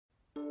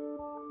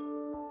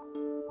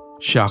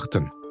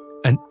Seachtain,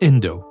 an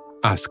Indo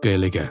as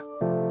Gaeilge.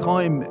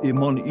 Táim I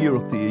mon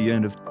iireachta I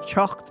dhéanamh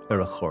teacht ar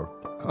a chorp,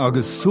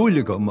 agus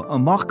súlagam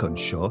amachchan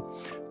seo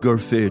gur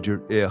féidir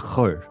é a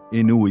chur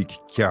in uig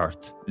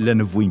ceart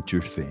lena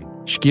bhaintear féin.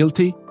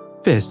 Scialtaí,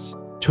 fis,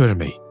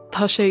 tuirmí.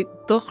 Tá sé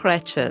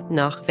dochreite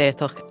nach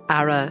bhéadach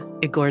ara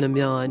I gcóna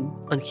meáin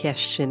an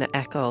cheist sin a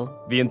eáil.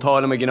 Bhí an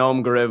tálam a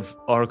gnám go raibh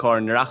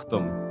áthacáir na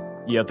reachtam.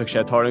 Íontach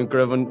sé táirn go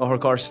raibh an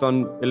áthacáir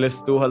san I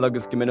lis dúthal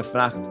agus go minic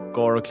freacht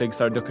gcóir a clig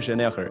sar ducha sin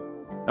éachair.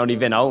 Ná ní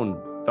bhín ann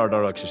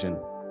dardarach sé sin.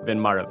 Bhín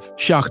marabh.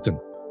 Seachtain.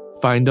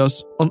 Find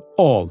us on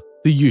all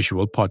the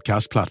usual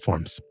podcast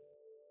platforms.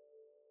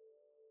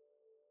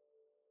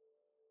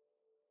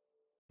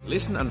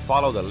 Listen and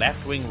follow the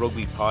Left Wing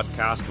Rugby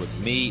podcast with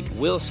me,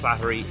 Will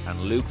Slattery and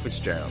Luke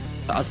Fitzgerald.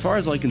 As far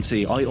as I can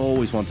see, I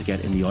always want to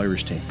get in the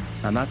Irish team.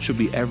 And that should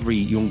be every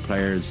young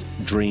player's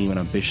dream and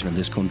ambition in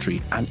this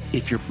country. And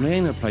if you're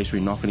playing in a place where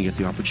you're not going to get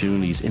the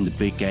opportunities in the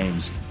big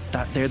games,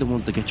 they're the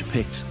ones that get you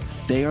picked.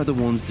 They are the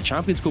ones, the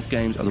Champions Cup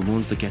games are the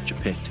ones that get you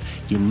picked.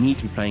 You need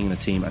to be playing in a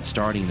team and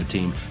starting in a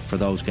team for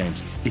those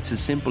games. It's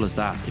as simple as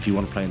that if you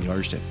want to play in the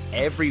Irish team.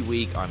 Every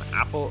week on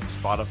Apple,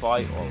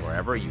 Spotify or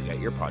wherever you get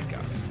your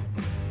podcasts.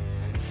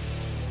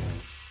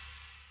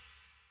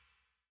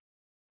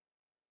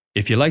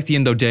 If you like the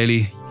Indo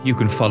Daily, you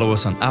can follow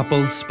us on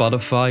Apple,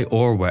 Spotify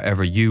or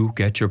wherever you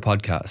get your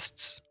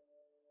podcasts.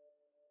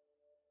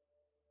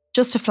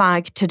 Just a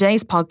flag,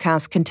 today's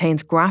podcast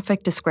contains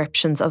graphic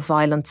descriptions of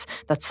violence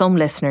that some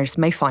listeners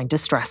may find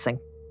distressing.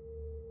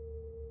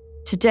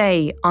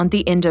 Today on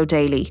the Indo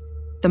Daily,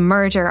 the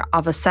murder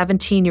of a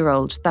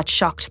 17-year-old that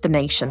shocked the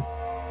nation.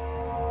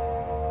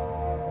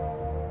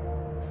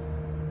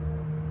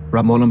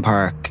 Rathmullen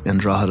Park in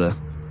Drogheda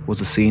was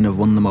the scene of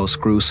one of the most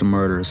gruesome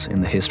murders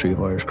in the history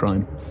of Irish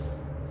crime.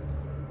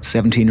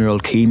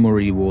 17-year-old Keane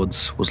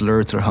Mulready-Woods was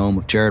lured to the home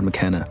of Gerard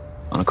McKenna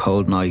on a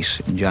cold night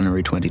in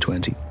January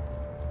 2020.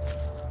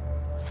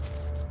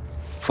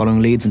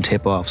 Following leads and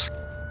tip-offs,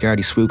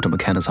 Gardaí swooped at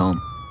McKenna's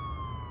home.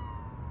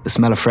 The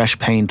smell of fresh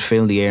paint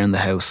filled the air in the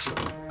house,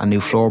 and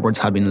new floorboards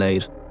had been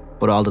laid,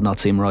 but all did not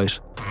seem right.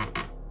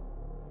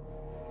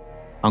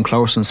 On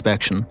closer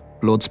inspection,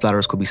 blood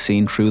splatters could be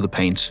seen through the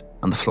paint,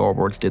 and the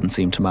floorboards didn't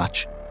seem to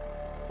match.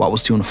 What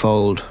was to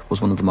unfold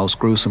was one of the most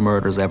gruesome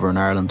murders ever in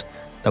Ireland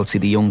that would see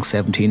the young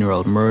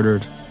 17-year-old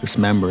murdered,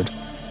 dismembered,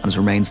 and his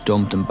remains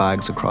dumped in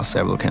bags across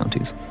several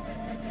counties.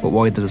 But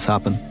why did this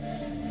happen?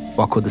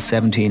 What could the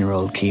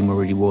 17-year-old Keane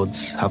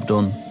Mulready-Woods have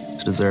done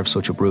to deserve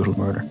such a brutal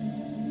murder?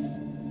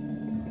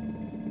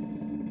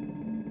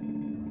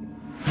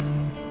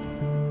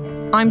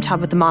 I'm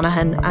Tabitha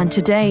Monaghan, and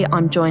today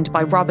I'm joined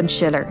by Robin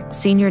Schiller,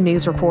 senior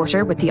news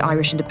reporter with the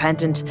Irish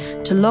Independent,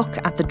 to look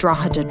at the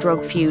Drogheda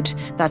drug feud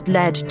that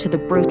led to the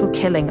brutal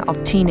killing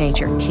of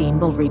teenager Keane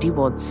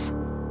Mulready-Woods.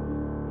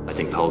 I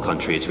think the whole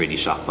country is really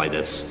shocked by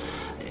this.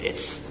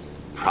 It's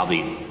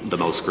probably the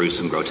most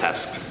gruesome,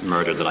 grotesque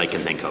murder that I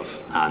can think of,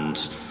 and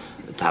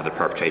to have it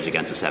perpetrated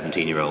against a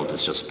 17-year-old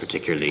is just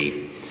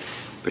particularly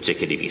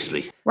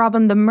beastly.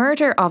 Robin, the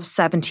murder of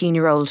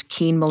 17-year-old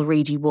Keane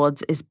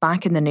Mulready-Woods is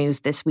back in the news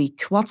this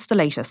week. What's the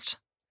latest?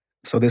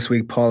 So this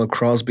week, Paul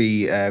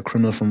Crosby, a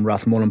criminal from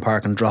Rathmullen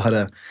Park in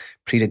Drogheda,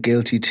 pleaded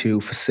guilty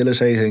to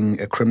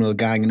facilitating a criminal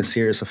gang in a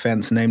serious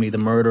offence, namely the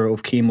murder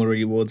of Keane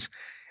Mulready-Woods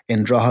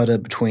in Drogheda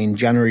between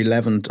January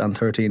 11th and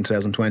 13th,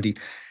 2020.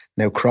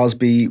 Now,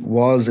 Crosby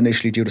was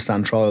initially due to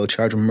stand trial,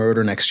 charged with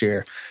murder next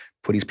year,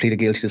 but he's pleaded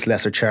guilty to this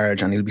lesser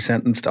charge and he'll be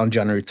sentenced on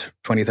January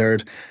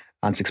 23rd.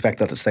 And it's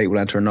expected that the state will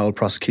enter a nolle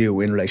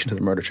prosequi in relation to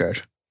the murder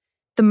charge.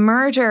 The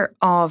murder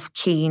of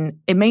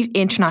Keane, it made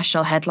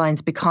international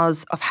headlines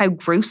because of how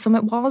gruesome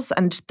it was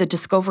and the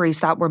discoveries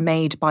that were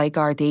made by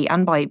Gardaí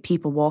and by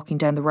people walking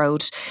down the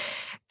road.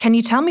 Can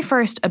you tell me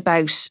first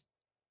about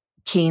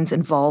Keane's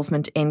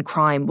involvement in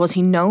crime? Was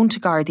he known to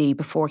Gardaí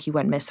before he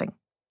went missing?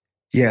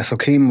 Yeah, so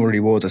Keane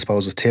Mulready-Woods, I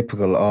suppose, is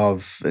typical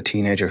of a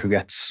teenager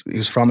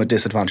who's from a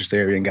disadvantaged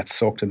area and gets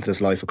sucked into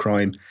this life of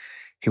crime.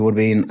 He would have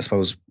been, I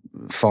suppose,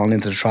 fallen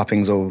into the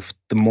trappings of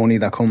the money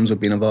that comes with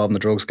being involved in the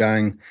drugs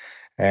gang,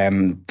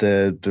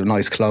 the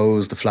nice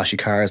clothes, the flashy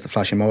cars, the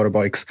flashy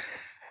motorbikes.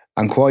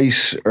 And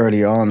quite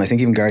early on, I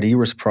think even Gardaí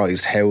were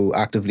surprised how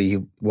actively he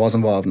was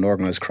involved in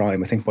organised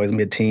crime. I think by his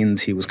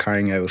mid-teens, he was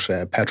carrying out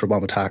petrol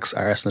bomb attacks,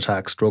 arson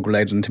attacks,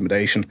 drug-related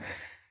intimidation.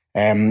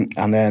 And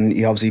then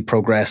he obviously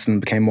progressed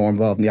and became more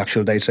involved in the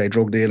actual day-to-day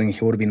drug dealing.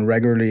 He would have been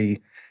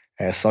regularly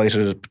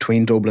cited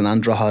between Dublin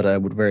and Drogheda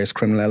with various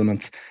criminal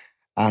elements.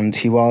 And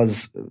he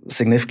was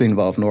significantly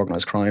involved in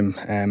organised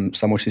crime,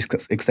 so much to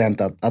the extent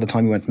that at the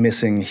time he went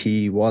missing,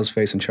 he was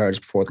facing charges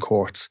before the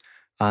courts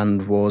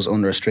and was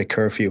under a strict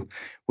curfew,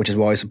 which is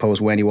why I suppose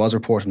when he was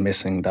reported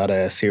missing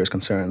that serious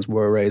concerns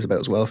were raised about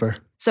his welfare.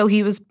 So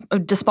he was,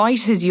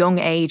 despite his young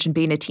age and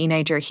being a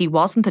teenager, he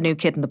wasn't the new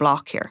kid in the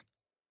block here?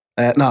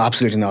 No,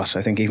 absolutely not.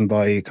 I think even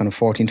by kind of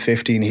 14,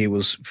 15, he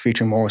was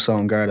featuring more so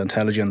on Garda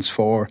intelligence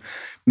for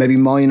maybe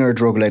minor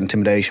drug-related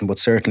intimidation, but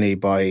certainly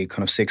by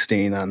kind of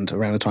 16 and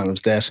around the time of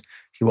his death,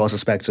 he was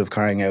suspected of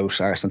carrying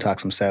out arson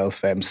attacks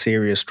himself,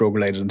 serious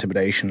drug-related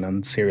intimidation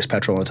and serious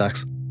petrol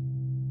attacks.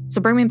 So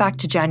bring me back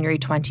to January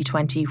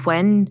 2020.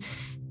 When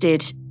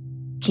did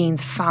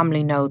Keane's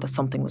family know that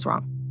something was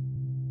wrong?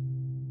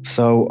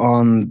 So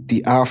on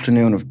the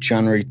afternoon of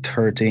January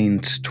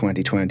 13th,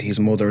 2020, his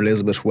mother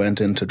Elizabeth went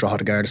into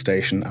Drogheda Garda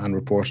Station and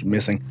reported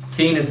missing.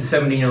 Keane is a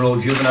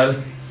 17-year-old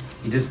juvenile.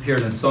 He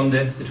disappeared on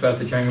Sunday, the 12th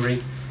of January,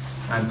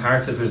 and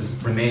parts of his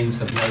remains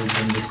have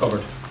now been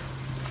discovered.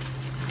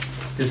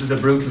 This is a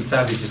brutal,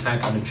 savage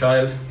attack on a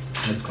child,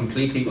 and it's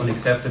completely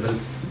unacceptable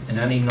in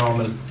any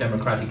normal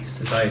democratic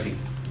society.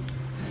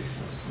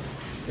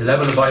 The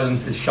level of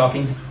violence is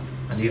shocking,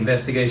 and the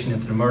investigation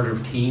into the murder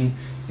of Keane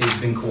is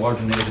being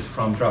coordinated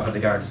from Drogheda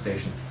Garda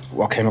Station.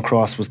 What came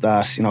across was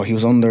that, he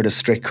was under the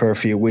strict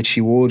curfew, which he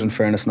would, in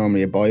fairness,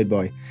 normally abide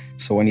by.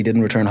 So when he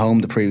didn't return home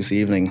the previous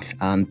evening,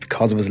 and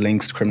because of his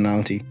links to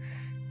criminality,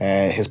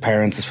 his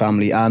parents, his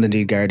family, and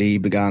indeed Gardaí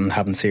began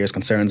having serious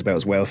concerns about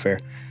his welfare.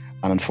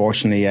 And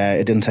unfortunately,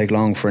 it didn't take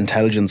long for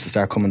intelligence to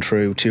start coming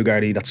through to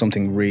Gardaí that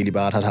something really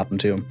bad had happened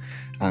to him.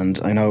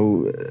 And I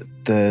know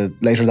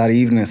later that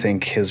evening, I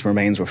think, his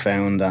remains were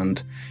found.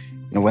 And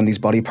when these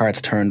body parts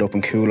turned up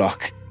in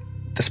Coolock,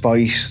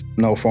 despite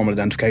no formal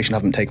identification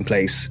having taken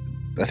place,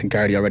 I think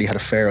Gardaí already had a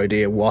fair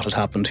idea what had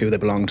happened, who they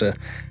belonged to,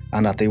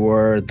 and that they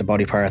were the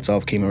body parts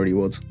of Keane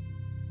Mulready-Woods.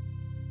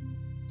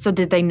 So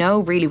did they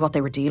know really what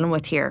they were dealing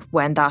with here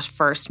when that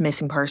first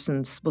missing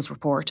persons was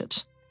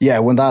reported? Yeah,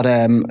 when that,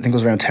 I think it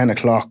was around 10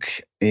 o'clock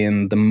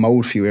in the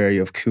Moldview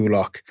area of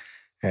Coolock,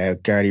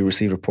 Gardaí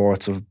received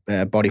reports of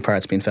body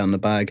parts being found in a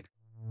bag.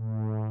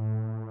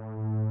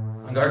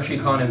 And Garda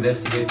Síochána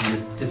investigating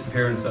the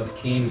disappearance of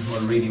Keane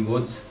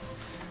Mulready-Woods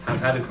have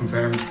had it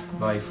confirmed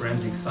by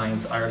Forensic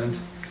Science Ireland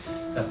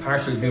that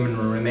partial human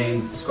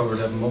remains discovered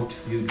at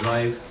Mulready-Woods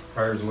Drive,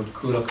 Priorswood,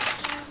 Coolock,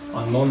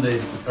 on Monday,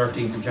 the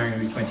 13th of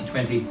January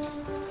 2020,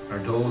 are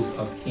those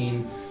of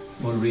Keane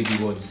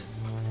Mulready-Woods.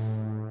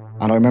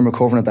 And I remember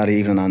covering it that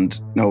evening, and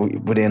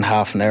within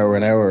half an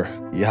hour,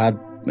 you had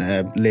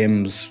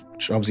limbs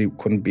which obviously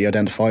couldn't be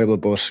identifiable,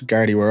 but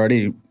Gardaí were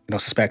already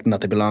suspecting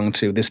that they belonged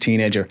to this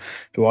teenager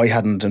who I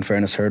hadn't, in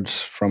fairness, heard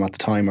of at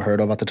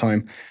the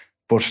time.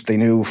 But they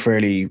knew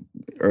fairly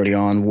early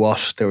on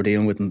what they were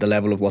dealing with and the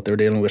level of what they were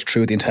dealing with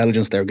through the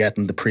intelligence they were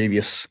getting the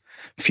previous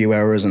few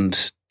hours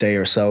and day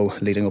or so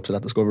leading up to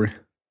that discovery.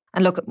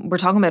 And look, we're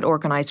talking about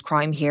organised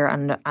crime here,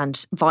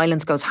 and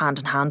violence goes hand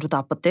in hand with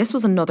that. But this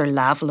was another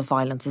level of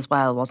violence as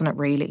well, wasn't it?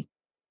 Really?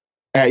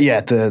 Yeah,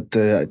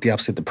 the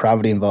absolute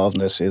depravity involved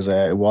in it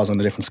it was on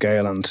a different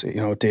scale, and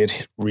it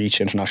did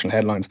reach international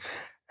headlines.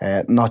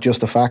 Not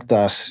just the fact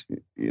that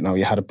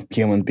you had a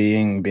human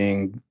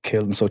being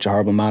killed in such a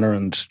horrible manner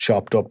and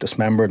chopped up,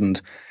 dismembered,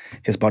 and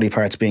his body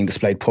parts being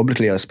displayed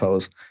publicly, I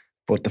suppose.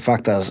 But the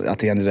fact that at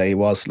the end of the day, he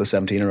was still a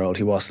 17-year-old,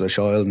 he was still a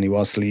child, and he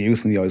was still a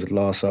youth in the eyes of the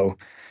law. So,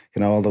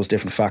 all those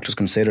different factors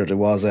considered, it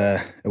was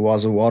a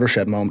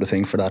watershed moment, I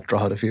think, for that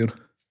Drogheda feud.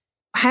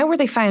 How were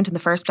they found in the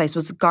first place?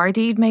 Was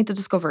Gardaí made the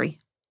discovery?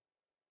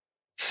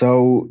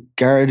 So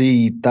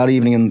Gardaí, that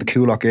evening in the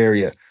Coolock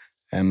area,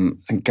 and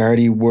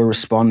Gardaí were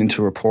responding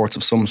to reports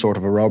of some sort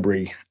of a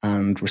robbery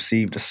and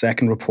received a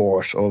second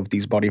report of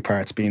these body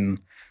parts being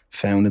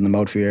found in the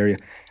Moldview area.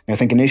 And I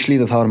think initially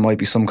they thought it might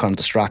be some kind of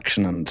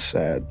distraction and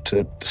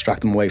to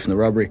distract them away from the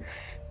robbery.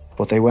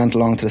 But they went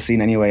along to the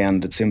scene anyway,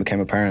 and it soon became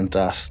apparent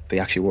that they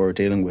actually were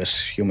dealing with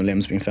human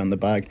limbs being found in the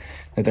bag.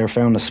 Now, they were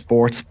found in a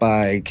sports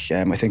bag,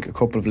 I think a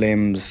couple of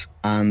limbs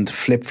and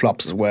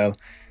flip-flops as well.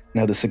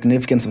 Now, the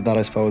significance of that,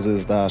 I suppose,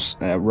 is that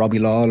Robbie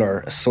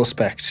Lawler, a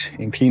suspect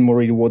in Keane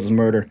Mulready-Woods'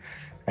 murder,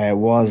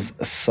 was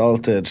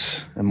assaulted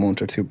a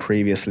month or two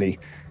previously,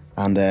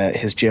 and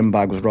his gym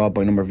bag was robbed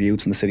by a number of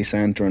youths in the city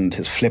centre, and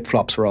his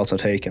flip-flops were also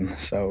taken.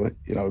 So,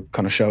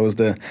 kind of shows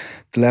the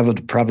level of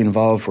depravity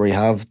involved, where you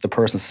have the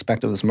person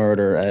suspected of this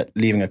murder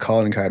leaving a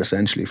calling card,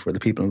 essentially, for the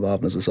people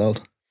involved in his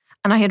assault.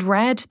 And I had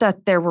read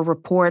that there were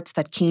reports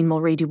that Keane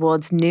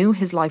Mulready-Woods knew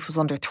his life was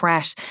under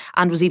threat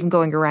and was even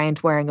going around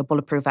wearing a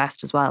bulletproof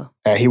vest as well.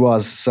 He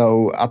was.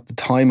 So at the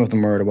time of the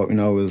murder, what we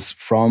know is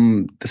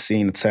from the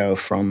scene itself,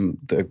 from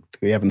the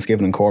evidence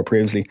given in court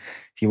previously,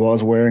 he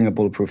was wearing a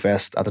bulletproof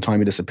vest at the time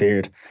he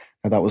disappeared.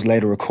 Now, that was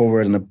later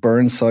recovered in a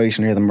burn site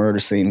near the murder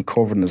scene,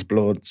 covered in his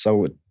blood.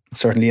 So it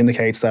certainly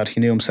indicates that he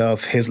knew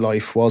himself, his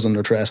life was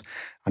under threat,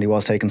 and he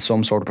was taking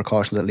some sort of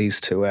precautions at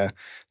least to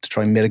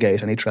try and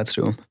mitigate any threats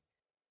to him.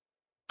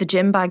 The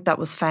gym bag that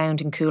was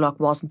found in Coolock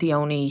wasn't the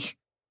only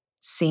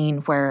scene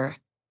where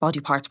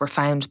body parts were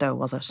found, though,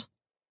 was it?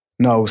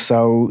 No,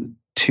 so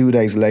 2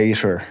 days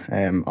later,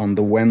 on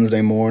the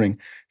Wednesday morning,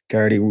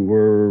 Gardaí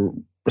were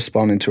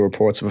responding to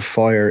reports of a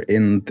fire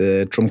in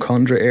the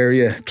Drumcondra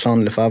area,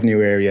 Clonliffe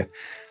Avenue area,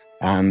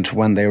 and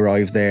when they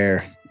arrived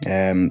there,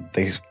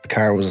 the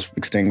car was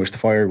extinguished, the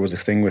fire was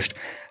extinguished,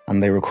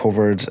 and they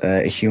recovered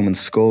a human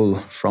skull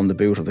from the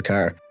boot of the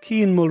car.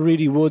 Keane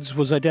Mulready-Woods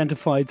was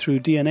identified through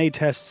DNA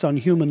tests on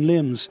human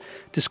limbs,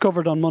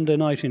 discovered on Monday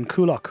night in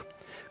Coolock.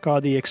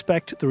 Gardaí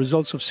expect the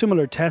results of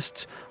similar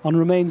tests on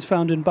remains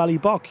found in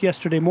Ballybock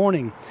yesterday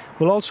morning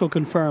will also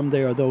confirm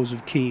they are those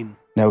of Keane.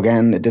 Now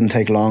again, it didn't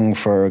take long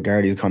for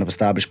Gardaí to kind of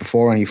establish,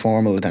 before any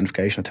formal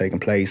identification had taken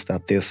place,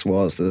 that this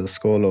was the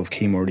skull of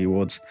Keane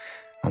Mulready-Woods.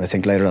 And I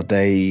think later that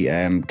day,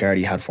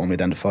 Gardaí had formally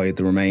identified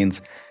the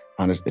remains,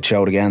 and it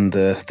showed again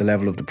the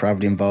level of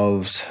depravity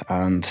involved,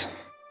 and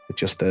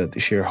just the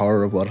sheer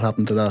horror of what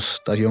happened to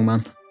that young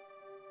man.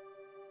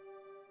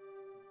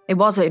 It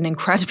was an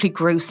incredibly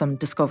gruesome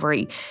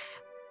discovery.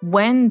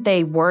 When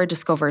they were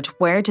discovered,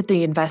 where did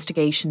the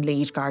investigation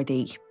lead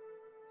Gardaí?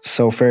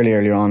 So fairly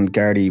early on,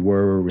 Gardaí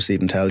were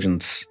received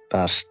intelligence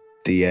that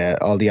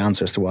all the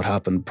answers to what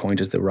happened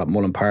pointed to the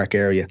Rathmullen Park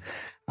area,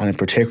 and in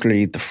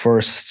particularly the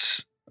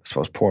first, I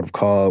suppose, port of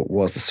call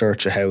was the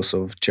search of house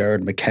of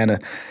Gerard McKenna.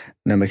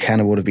 Now,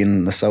 McKenna would have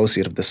been an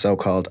associate of the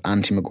so-called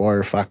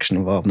anti-Maguire faction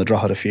involved in the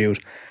Drogheda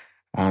feud,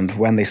 and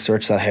when they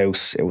searched that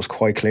house, it was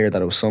quite clear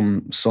that it was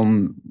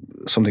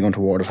something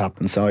untoward had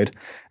happened inside.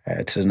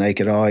 To the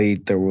naked eye,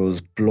 there was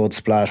blood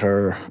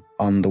splatter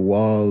on the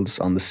walls,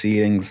 on the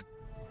ceilings.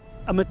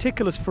 A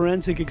meticulous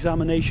forensic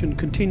examination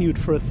continued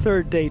for a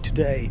third day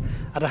today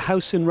at a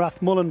house in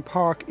Rathmullen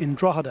Park in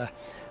Drogheda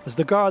as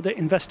the Garda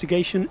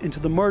investigation into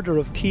the murder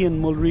of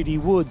Keane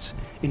Mulready-Woods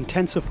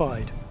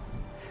intensified.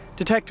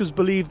 Detectives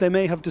believe they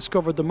may have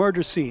discovered the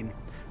murder scene,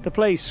 the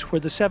place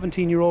where the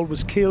 17-year-old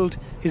was killed,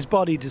 his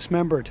body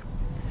dismembered.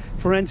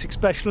 Forensic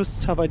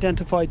specialists have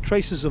identified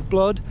traces of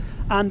blood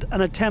and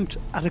an attempt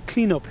at a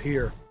clean-up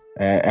here.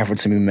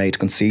 Efforts have been made to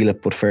conceal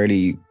it, but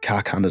fairly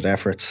cack-handed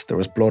efforts. There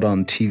was blood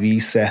on TV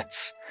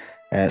sets,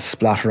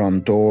 splatter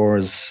on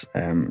doors.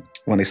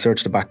 When they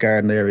searched the back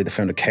garden area, they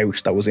found a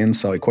couch that was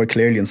inside, quite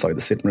clearly inside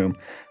the sitting room,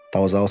 that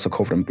was also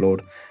covered in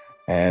blood.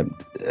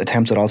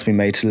 Attempts had also been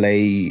made to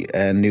lay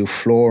new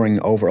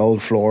flooring over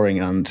old flooring,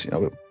 and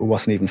it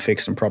wasn't even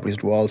fixed and properly to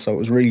the wall, so it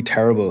was really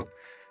terrible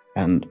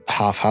and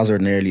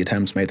haphazard nearly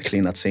attempts made to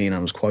clean that scene, and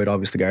it was quite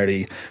obvious to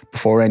Gardaí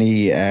before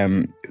any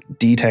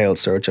detailed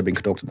search had been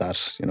conducted that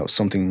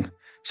something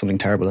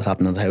terrible had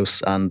happened in the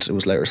house, and it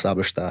was later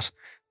established that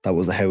that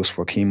was the house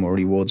where Keane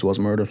Mulready-Woods was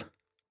murdered.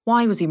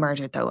 Why was he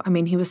murdered though? I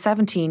mean, he was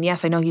 17.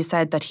 Yes, I know you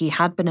said that he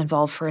had been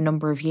involved for a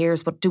number of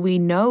years, but do we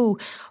know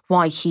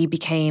why he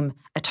became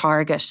a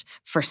target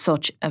for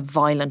such a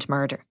violent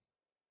murder?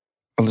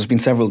 Well, there's been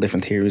several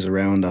different theories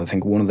around. I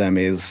think one of them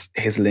is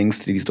his links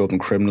to these Dublin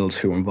criminals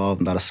who were involved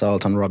in that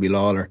assault on Robbie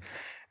Lawler.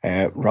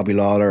 Robbie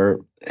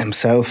Lawler,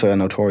 himself a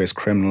notorious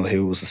criminal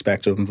who was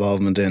suspected of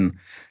involvement in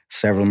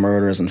several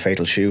murders and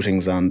fatal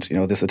shootings, and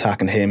this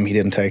attack on him, he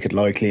didn't take it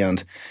lightly,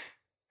 and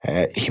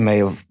he may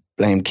have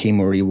blamed Keane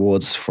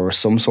Mulready-Woods for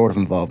some sort of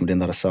involvement in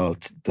that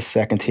assault. The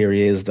second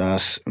theory is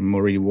that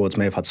Mulready-Woods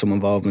may have had some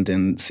involvement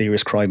in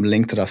serious crime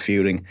linked to that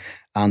feuding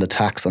and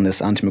attacks on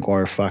this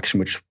anti-Maguire faction,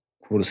 which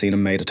would have seen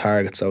him made a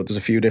target. So there's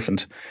a few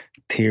different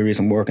theories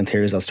and working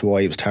theories as to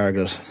why he was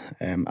targeted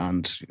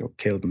and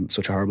killed in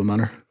such a horrible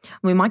manner.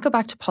 We might go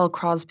back to Paul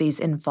Crosby's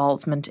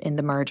involvement in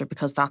the murder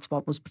because that's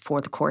what was before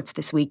the courts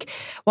this week.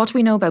 What do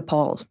we know about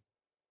Paul?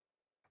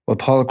 Well,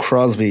 Paul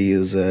Crosby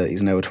is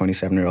he's now a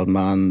 27-year-old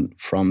man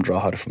from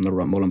Drogheda, from the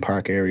Rathmullen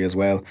Park area as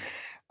well.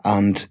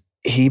 And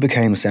he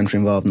became centrally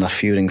involved in that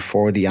feuding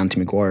for the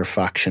anti-Maguire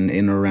faction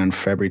in or around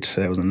February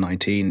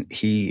 2019.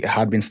 He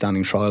had been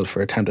standing trial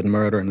for attempted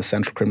murder in the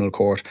Central Criminal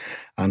Court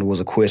and was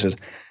acquitted.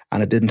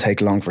 And it didn't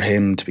take long for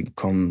him to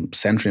become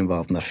centrally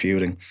involved in that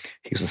feuding.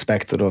 He was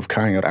suspected of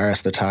carrying out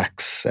arson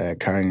attacks,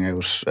 carrying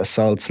out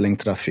assaults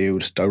linked to that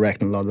feud,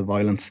 directing a lot of the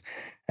violence.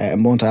 A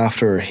month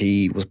after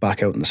he was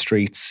back out in the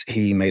streets,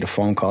 he made a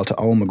phone call to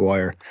Owen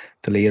Maguire,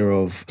 the leader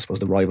of, I suppose,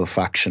 the rival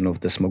faction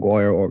of this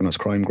Maguire organised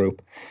crime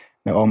group.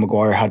 Now, Owen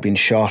Maguire had been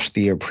shot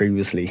the year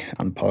previously,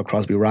 and Paul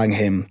Crosby rang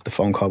him. The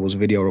phone call was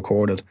video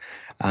recorded,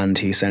 and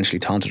he essentially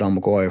taunted Owen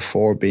Maguire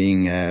for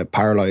being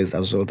paralysed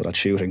as a result of that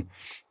shooting.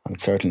 And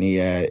it certainly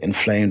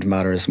inflamed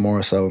matters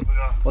more so.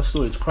 What's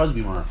the It's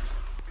Crosby, man.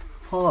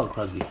 Paul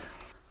Crosby.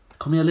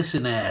 Come here,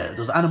 listen,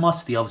 there's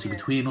animosity obviously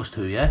between us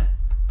two, yeah?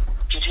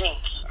 Do you think?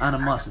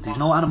 Animosity. You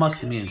know what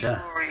animosity means,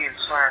 yeah? You're a real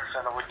smart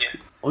fella, wouldn't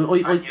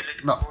you?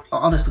 No,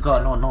 honest to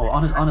God,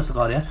 honest to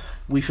God, yeah?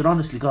 We should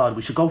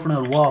go for an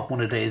old walk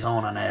one of the days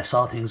on and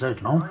sort things out,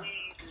 you know?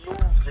 I'd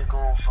love to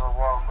go for a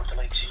walk with the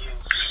likes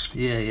of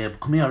you. Yeah, but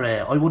come here,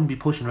 I wouldn't be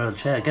pushing around a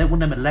chair. Get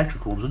one of them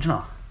electric ones, would you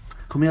not?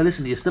 Come here,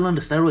 listen, you're still on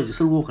the steroids, you're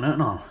still walking out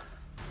and all.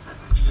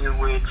 You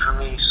wait for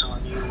me,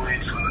 son, you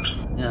wait for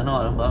it. Yeah,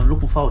 no, I'm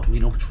looking forward to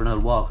meeting up for an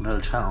old walk and an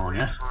old chat on,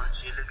 yeah?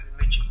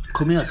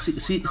 Come here,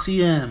 see,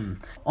 listen,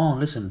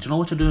 do you know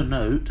what you're doing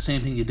now? The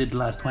same thing you did the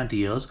last 20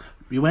 years.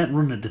 You weren't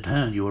running the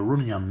town, you were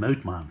running your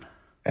mouth, man.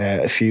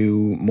 A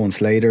few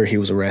months later, he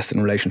was arrested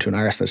in relation to an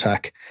arson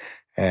attack.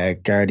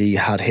 Gardaí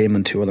had him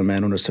and two other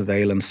men under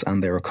surveillance,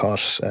 and they were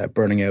caught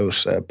burning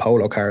out a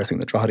polo car, I think, in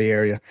the Drogheda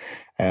area.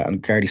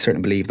 And Gardaí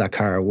certainly believed that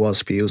car was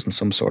to be used in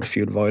some sort of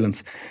feud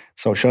violence.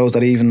 So it shows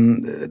that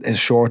even his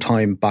short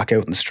time back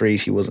out in the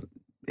street, he was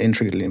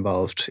intricately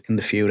involved in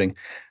the feuding.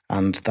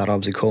 And that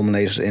obviously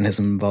culminated in his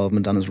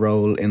involvement and his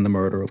role in the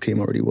murder of Keane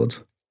Mulready-Woods.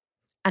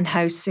 And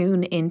how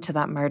soon into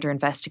that murder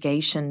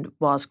investigation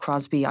was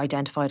Crosby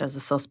identified as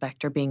a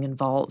suspect or being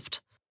involved?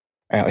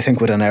 I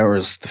think within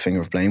hours, the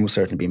finger of blame was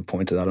certainly being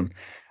pointed at him.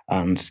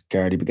 and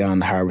Gardaí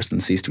began harvesting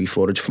CCTV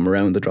footage from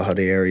around the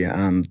Drogheda area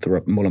and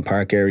the Mullen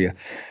Park area.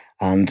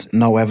 And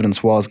no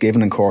evidence was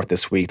given in court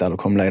this week. That'll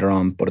come later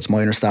on. But it's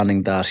my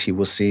understanding that he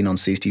was seen on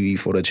CCTV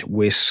footage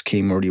with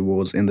Keane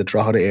Mulready-Woods in the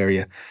Drogheda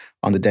area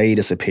on the day he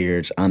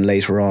disappeared, and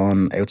later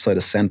on outside a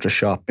Centra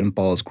shop in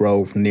Balls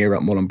Grove near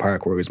at Mullen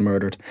Park where he was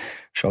murdered.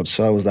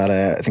 Shows that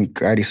I think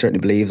Gardaí certainly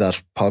believe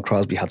that Paul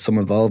Crosby had some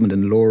involvement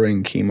in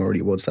luring Keane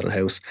Mulready-Woods to that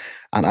house.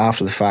 And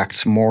after the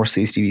fact, more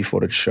CCTV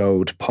footage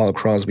showed Paul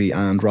Crosby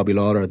and Robbie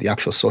Lawler, the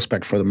actual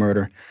suspect for the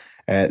murder,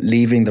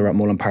 leaving the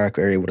Mullen Park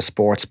area with a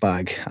sports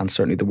bag. And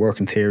certainly the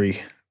working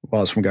theory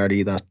was from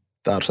Gardaí that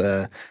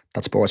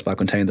sports bag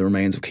contained the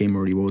remains of Keane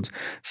Mulready-Woods.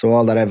 So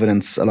all that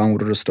evidence, along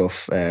with other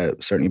stuff,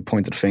 certainly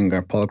pointed the finger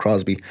at Paul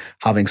Crosby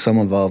having some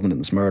involvement in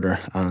this murder,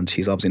 and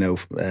he's obviously now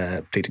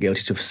pleaded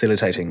guilty to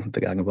facilitating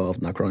the gang involved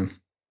in that crime.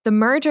 The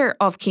murder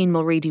of Keane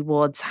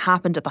Mulready-Woods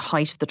happened at the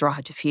height of the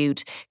Drogheda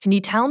feud. Can you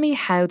tell me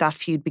how that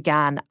feud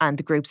began and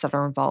the groups that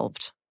are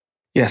involved?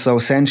 Yeah, so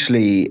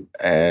essentially,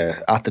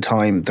 at the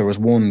time, there was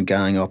one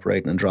gang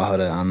operating in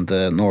Drogheda and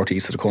the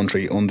northeast of the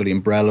country under the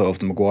umbrella of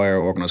the Maguire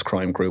organised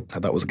crime group.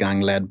 That was a gang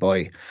led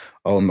by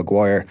Owen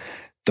Maguire.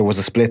 There was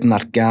a split in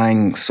that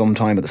gang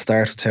sometime at the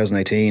start of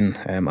 2018,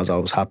 as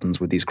always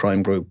happens with these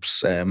crime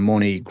groups.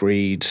 Money,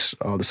 greed,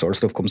 all this sort of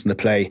stuff comes into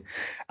play.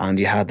 And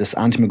you had this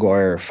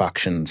anti-Maguire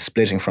faction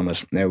splitting from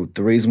it. Now,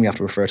 the reason we have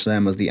to refer to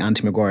them as the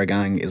anti-Maguire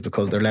gang is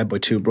because they're led by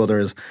two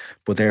brothers,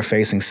 but they're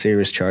facing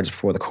serious charges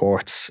before the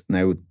courts.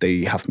 Now,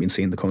 they haven't been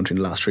seen in the country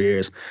in the last 3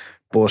 years.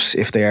 But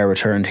if they are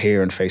returned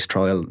here and face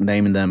trial,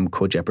 naming them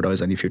could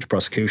jeopardise any future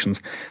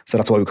prosecutions. So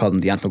that's why we call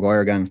them the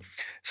Anti-Maguire gang.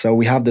 So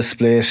we have this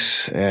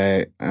split,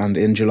 and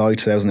in July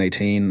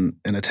 2018,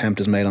 an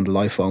attempt is made on the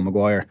life of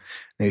Maguire.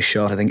 Now, he's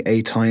shot, I think,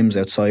 8 times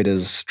outside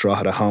his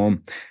Drogheda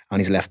home, and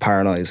he's left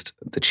paralysed.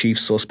 The chief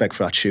suspect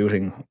for that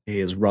shooting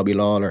is Robbie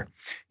Lawler.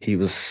 He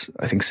was,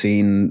 I think,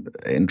 seen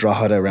in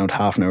Drogheda around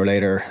half an hour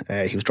later.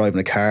 He was driving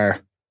a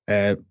car,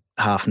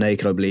 half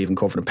naked, I believe, and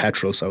covered in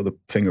petrol, so the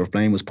finger of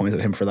blame was pointed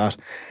at him for that.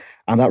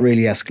 And that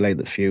really escalated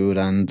the feud.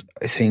 And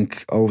I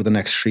think over the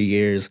next 3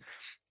 years,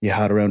 you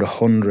had around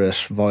 100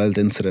 violent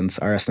incidents,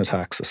 arson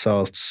attacks,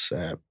 assaults,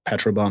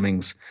 petrol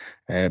bombings,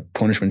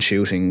 punishment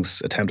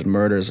shootings, attempted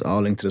murders,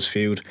 all linked to this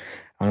feud.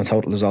 And in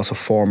total, there's also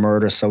 4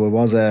 murders. So it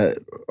was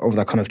over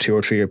that kind of 2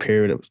 or 3 year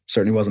period, it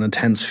certainly was an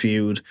intense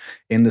feud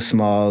in the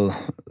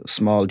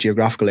small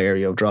geographical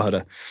area of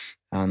Drogheda.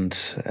 And,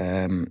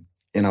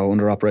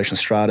 under Operation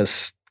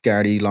Stratus,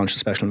 Gardaí launched a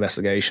special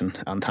investigation.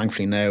 And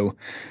thankfully now,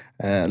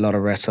 a lot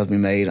of arrests have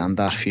been made, and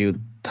that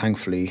feud,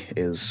 thankfully,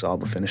 is all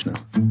but finished now.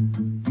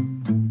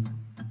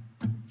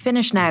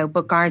 Finished now,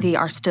 but Gardaí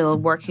are still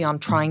working on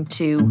trying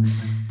to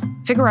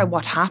figure out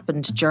what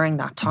happened during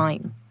that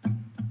time.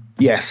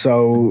 Yeah,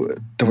 so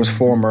there was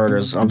 4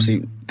 murders.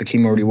 Obviously, the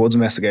Keane Mulready-Woods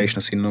investigation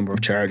has seen a number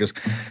of charges.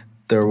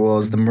 There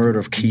was the murder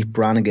of Keith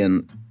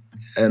Brannigan,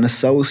 an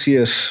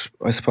associate,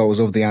 I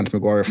suppose, of the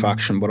anti-Maguire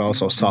faction, but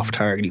also a soft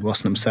target. He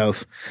wasn't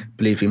himself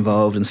believed to be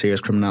involved in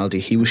serious criminality.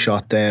 He was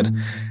shot dead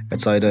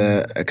outside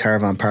a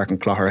caravan park in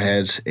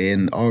Clogherhead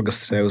in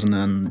August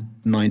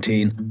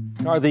 2019.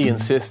 Gardaí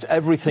insist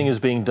everything is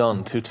being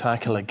done to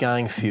tackle a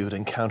gang feud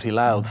in County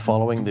Louth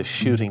following the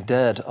shooting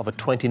dead of a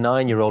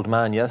 29-year-old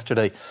man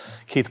yesterday.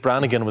 Keith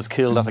Brannigan was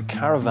killed at a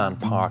caravan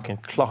park in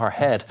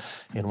Clogherhead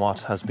in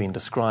what has been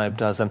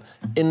described as an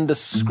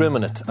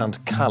indiscriminate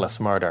and callous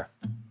murder.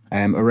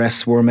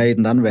 Arrests were made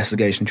in that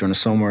investigation during the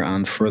summer,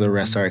 and further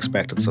arrests are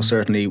expected. So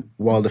certainly,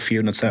 while the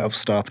feud in itself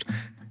stopped,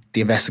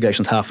 the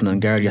investigation's happening,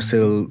 and Gardaí are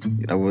still,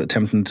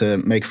 attempting to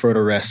make further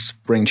arrests,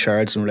 bring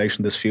charges in relation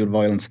to this feud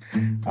violence,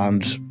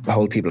 and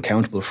hold people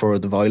accountable for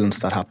the violence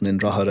that happened in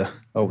Drogheda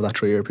over that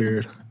 3 year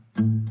period.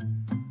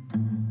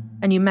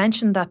 And you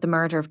mentioned that the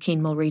murder of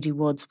Keane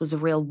Mulready-Woods was a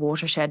real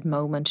watershed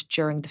moment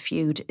during the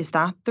feud. Is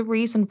that the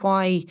reason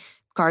why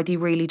Gardaí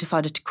really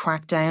decided to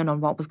crack down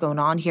on what was going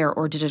on here,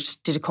 or did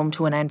it come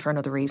to an end for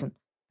another reason?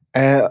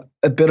 A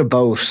bit of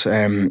both.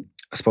 I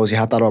suppose you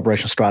had that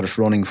Operation Stratus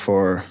running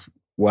for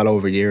well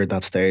over a year at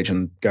that stage,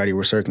 and Gardaí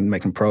were certainly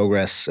making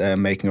progress,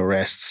 making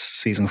arrests,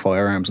 seizing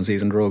firearms and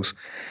seizing drugs.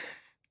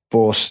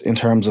 But in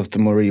terms of the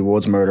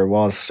Mulready-Woods murder,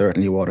 was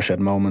certainly a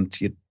watershed moment.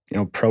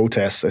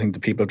 Protests. I think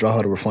the people of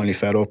Drogheda were finally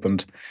fed up,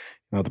 and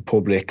the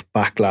public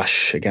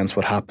backlash against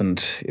what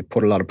happened, it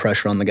put a lot of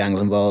pressure on the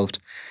gangs involved.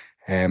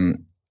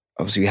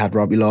 Obviously, we had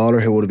Robbie Lawler,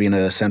 who would have been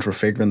a central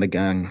figure in the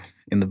gang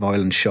in the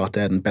violence shot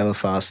dead in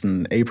Belfast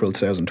in April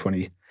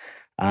 2020.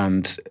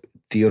 And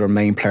the other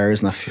main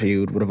players in that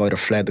feud would have either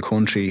fled the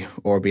country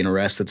or been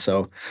arrested.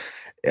 So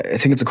I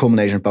think it's a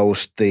culmination of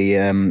both the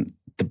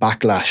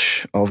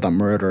backlash of that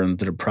murder and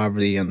the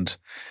depravity, and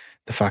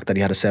the fact that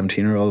he had a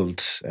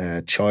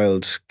 17-year-old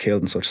child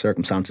killed in such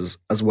circumstances,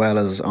 as well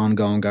as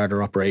ongoing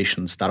Garda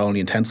operations that only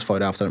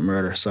intensified after that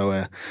murder.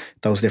 So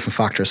those different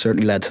factors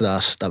certainly led to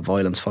that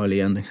violence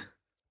finally ending.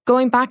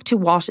 Going back to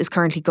what is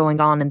currently going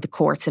on in the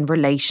courts in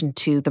relation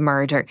to the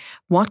murder,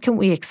 what can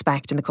we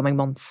expect in the coming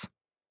months?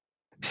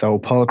 So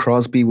Paul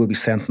Crosby will be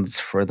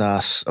sentenced for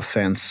that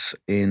offence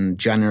in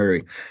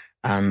January.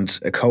 And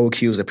a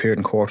co-accused appeared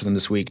in court with him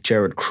this week,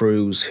 Gerard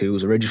Cruz, who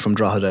was originally from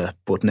Drogheda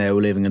but now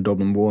living in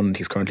Dublin 1.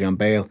 He's currently on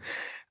bail.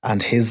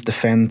 And his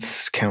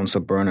defence counsel,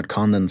 Bernard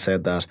Condon,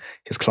 said that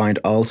his client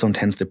also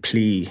intends to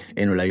plea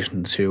in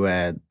relation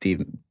to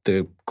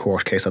the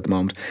court case at the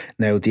moment.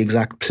 Now, the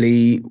exact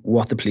plea,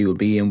 what the plea will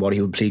be and what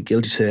he will plead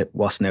guilty to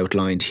wasn't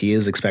outlined. He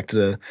is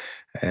expected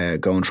to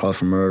go on trial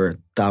for murder.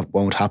 That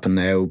won't happen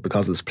now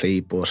because of this plea,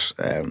 but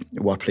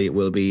what plea it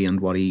will be and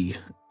what he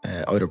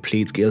either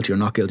pleads guilty or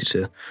not guilty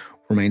to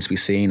remains to be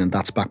seen, and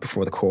that's back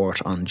before the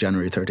court on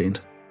January 13th.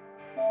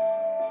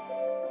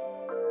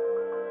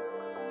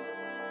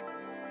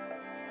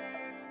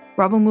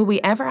 Robin, will we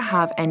ever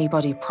have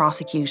anybody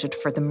prosecuted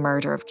for the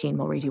murder of Keane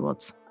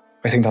Mulready-Woods?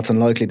 I think that's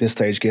unlikely at this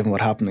stage, given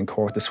what happened in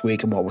court this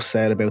week and what was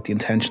said about the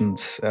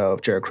intentions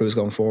of Gerard Cruz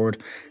going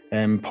forward.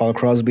 Paul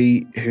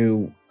Crosby,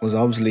 who was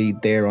obviously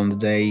there on the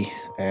day,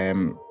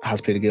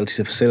 has pleaded guilty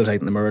to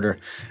facilitating the murder.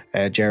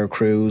 Gerard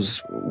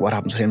Cruz, what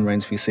happens with him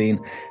remains to be seen.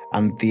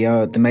 And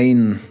the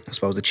main, I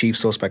suppose, the chief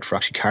suspect for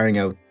actually carrying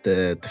out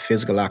the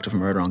physical act of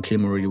murder on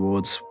Keane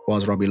Mulready-Woods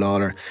was Robbie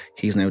Lawler.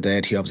 He's now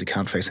dead. He obviously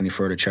can't face any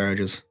further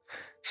charges.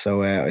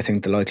 So I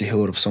think the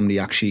likelihood of somebody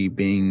actually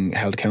being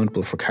held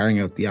accountable for carrying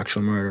out the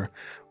actual murder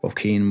of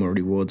Keane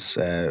Mulready-Woods,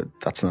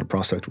 that's not a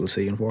prospect we'll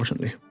see,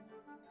 unfortunately.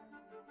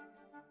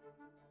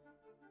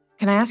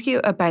 Can I ask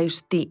you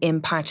about the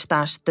impact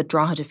that the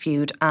Drogheda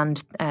feud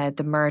and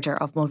the murder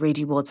of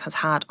Mulready-Woods has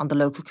had on the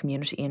local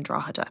community in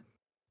Drogheda?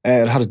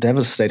 It had a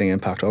devastating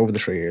impact over the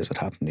 3 years it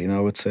happened. You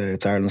know, it's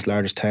Ireland's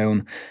largest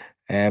town.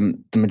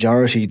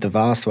 The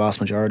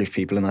vast majority of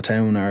people in that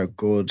town are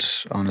good,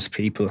 honest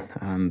people,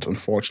 and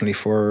unfortunately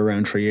for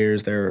around 3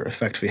 years they're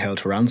effectively held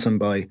to ransom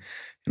by,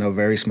 a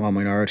very small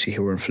minority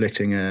who were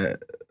inflicting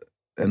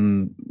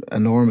an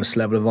enormous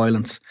level of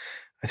violence.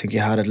 I think you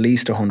had at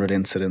least 100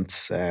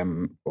 incidents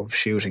of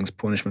shootings,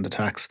 punishment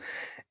attacks.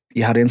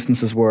 You had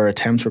instances where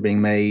attempts were being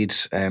made.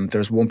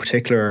 There's one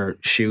particular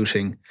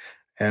shooting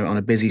on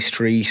a busy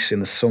street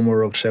in the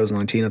summer of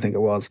 2019, I think it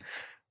was.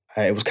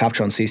 It was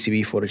captured on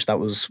CCTV footage that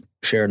was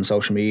shared on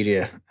social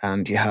media,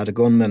 and you had a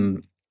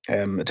gunman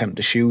attempting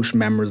to shoot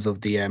members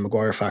of the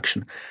Maguire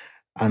faction,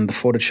 and the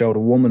footage showed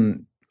a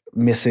woman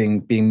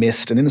being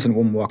missed, an innocent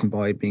woman walking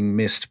by being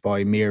missed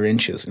by mere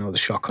inches. The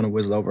shot kind of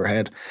whizzled over her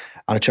head,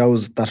 and it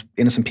shows that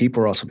innocent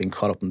people were also being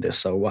caught up in this.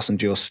 So it wasn't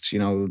just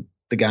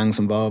the gangs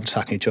involved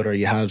attacking each other.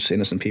 You had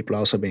innocent people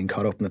also being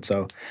caught up in it.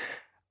 So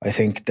I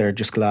think they're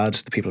just glad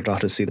the people of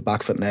Drogheda to see the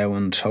back of it now,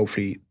 and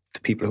hopefully the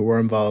people who were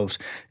involved,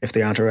 if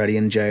they aren't already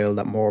in jail,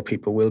 that more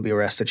people will be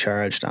arrested,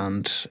 charged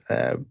and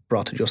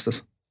brought to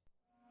justice.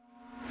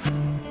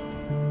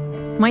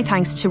 My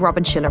thanks to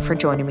Robin Schiller for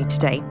joining me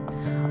today.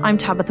 I'm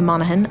Tabitha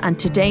Monaghan, and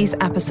today's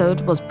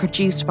episode was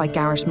produced by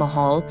Garrett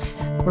Mahal,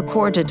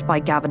 recorded by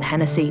Gavin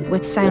Hennessy,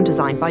 with sound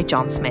design by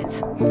John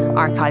Smith.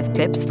 Archive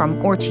clips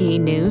from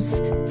RTE News,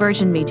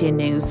 Virgin Media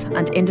News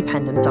and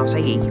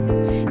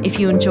independent.ie. If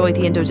you enjoy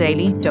the Indo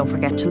Daily, don't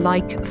forget to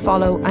like,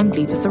 follow and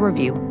leave us a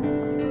review.